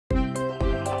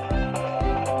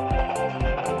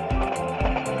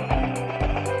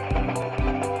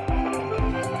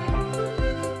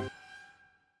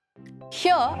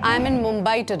I am in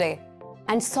Mumbai today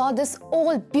and saw this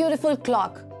old beautiful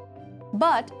clock.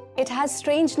 But it has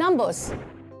strange numbers.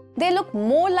 They look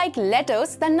more like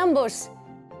letters than numbers.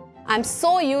 I'm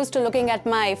so used to looking at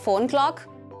my phone clock.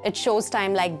 It shows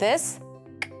time like this.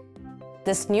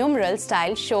 This numeral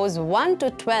style shows 1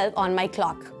 to 12 on my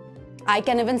clock. I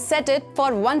can even set it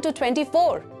for 1 to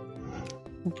 24.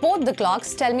 Both the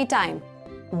clocks tell me time.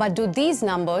 But do these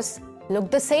numbers look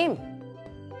the same?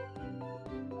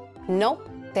 No,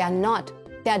 they are not.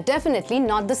 They are definitely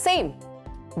not the same.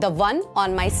 The one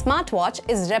on my smartwatch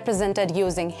is represented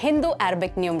using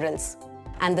Hindu-Arabic numerals.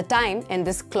 And the time in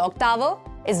this clock tower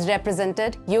is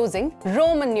represented using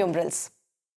Roman numerals.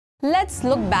 Let's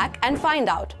look back and find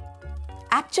out.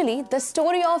 Actually, the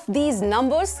story of these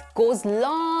numbers goes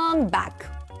long back,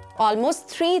 almost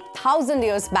 3,000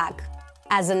 years back.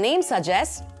 As the name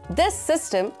suggests, this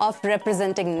system of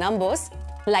representing numbers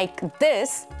like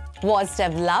this was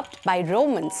developed by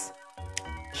Romans.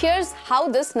 Here's how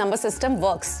this number system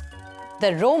works.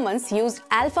 The Romans used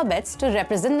alphabets to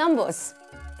represent numbers.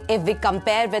 If we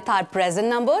compare with our present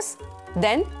numbers,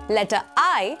 then letter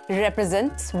I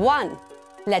represents 1,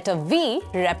 letter V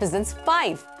represents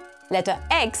 5, letter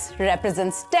X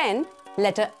represents 10,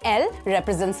 letter L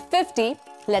represents 50,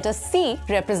 letter C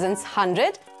represents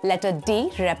 100, letter D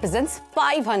represents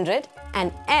 500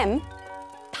 and M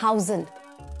 1000.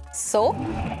 So,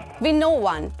 we know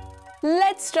one.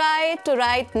 Let's try to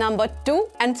write number 2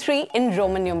 and 3 in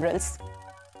Roman numerals.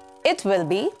 It will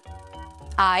be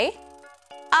I,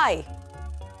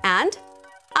 and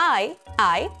I.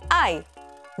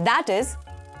 That is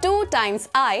 2 times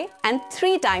I and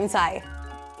 3 times I.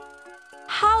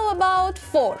 How about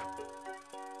 4?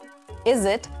 Is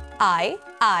it I?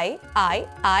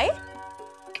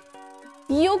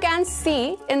 You can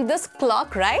see in this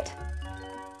clock, right?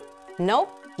 No,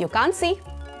 you can't see.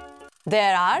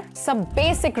 There are some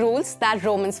basic rules that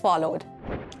Romans followed.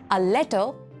 A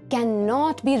letter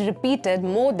cannot be repeated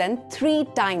more than 3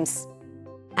 times.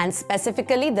 And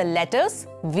specifically, the letters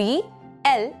V,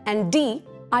 L and D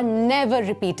are never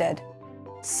repeated.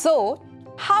 So,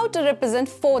 how to represent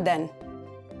 4 then?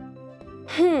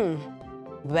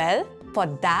 Well, for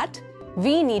that,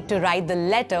 we need to write the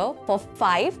letter for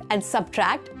 5 and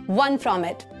subtract 1 from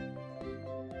it.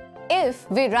 If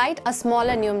we write a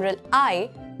smaller numeral I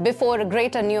before a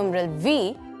greater numeral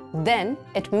V, then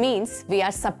it means we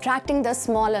are subtracting the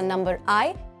smaller number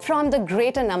I from the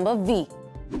greater number V.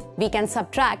 We can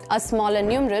subtract a smaller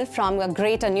numeral from a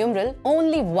greater numeral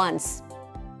only once.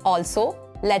 Also,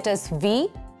 letters V,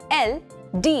 L,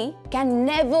 D can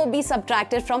never be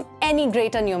subtracted from any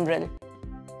greater numeral.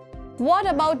 What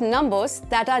about numbers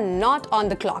that are not on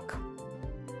the clock?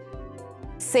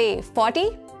 Say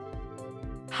 40.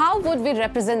 How would we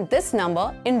represent this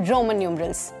number in Roman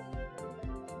numerals?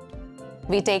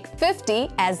 We take 50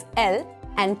 as L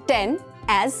and 10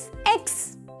 as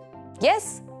X.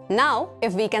 Yes, now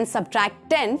if we can subtract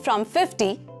 10 from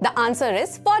 50, the answer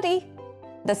is 40.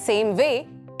 The same way,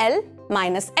 L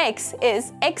minus X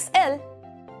is XL,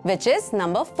 which is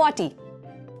number 40.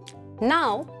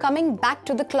 Now, coming back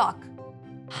to the clock,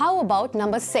 how about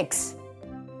number 6?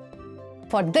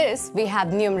 For this, we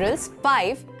have numerals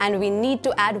 5 and we need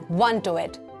to add 1 to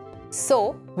it.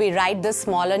 So, we write the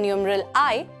smaller numeral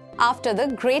I after the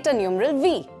greater numeral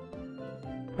V.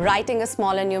 Writing a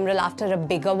smaller numeral after a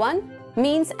bigger one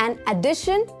means an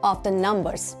addition of the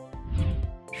numbers.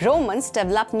 Romans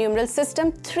developed numeral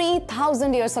system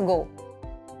 3,000 years ago.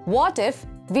 What if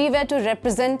we were to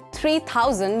represent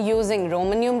 3,000 using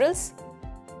Roman numerals?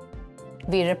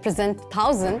 We represent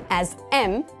 1,000 as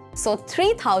M, so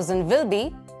 3,000 will be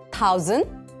 1,000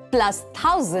 plus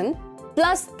 1,000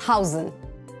 plus 1,000.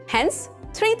 Hence,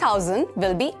 3,000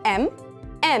 will be M.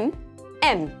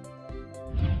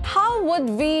 How would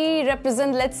we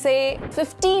represent, let's say,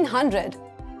 1,500?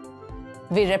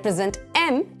 We represent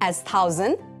M as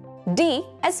 1,000, D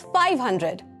as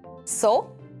 500.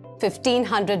 So,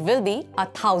 1,500 will be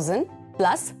 1,000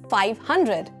 plus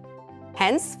 500.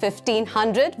 Hence,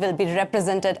 1,500 will be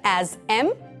represented as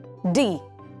M, D.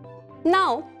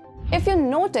 Now, if you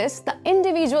notice, the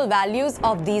individual values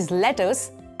of these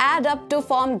letters add up to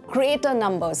form greater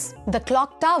numbers. The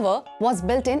clock tower was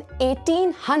built in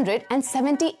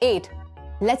 1878.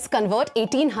 Let's convert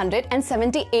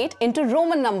 1878 into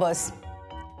Roman numbers.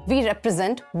 We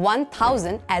represent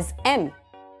 1,000 as M.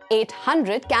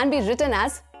 800 can be written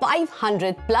as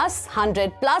 500 plus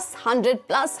 100 plus 100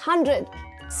 plus 100.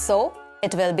 So,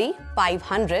 it will be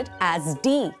 500 as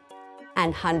D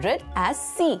and 100 as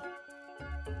C.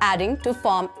 Adding to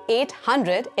form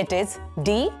 800, it is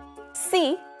D,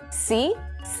 C, C,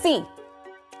 C.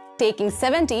 Taking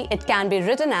 70, it can be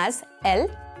written as L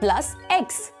plus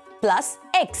X plus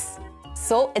X.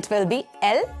 So it will be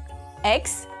L,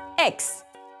 X, X.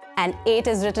 And 8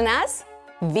 is written as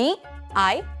V,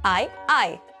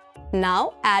 I.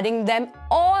 Now adding them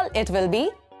all, it will be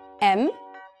M,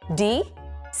 D,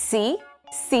 C,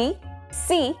 C,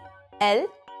 C, L,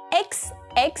 X,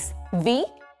 X, V,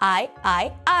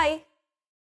 I.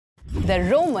 The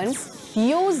Romans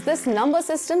used this number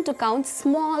system to count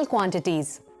small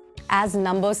quantities. As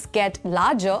numbers get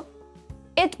larger,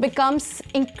 it becomes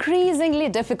increasingly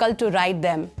difficult to write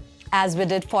them, as we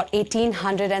did for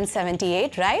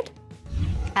 1878, right?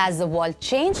 As the world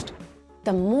changed,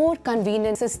 the more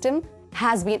convenient system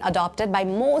has been adopted by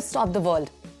most of the world.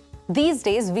 These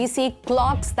days, we see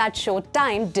clocks that show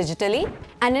time digitally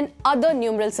and in other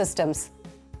numeral systems.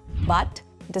 But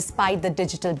despite the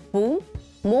digital boom,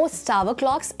 most tower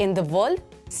clocks in the world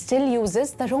still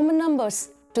uses the Roman numbers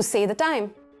to say the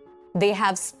time. They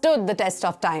have stood the test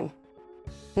of time.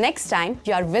 Next time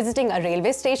you are visiting a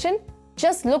railway station,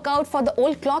 just look out for the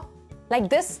old clock like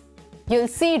this. You'll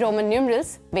see Roman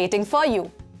numerals waiting for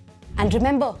you. And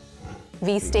remember,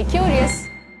 we stay curious.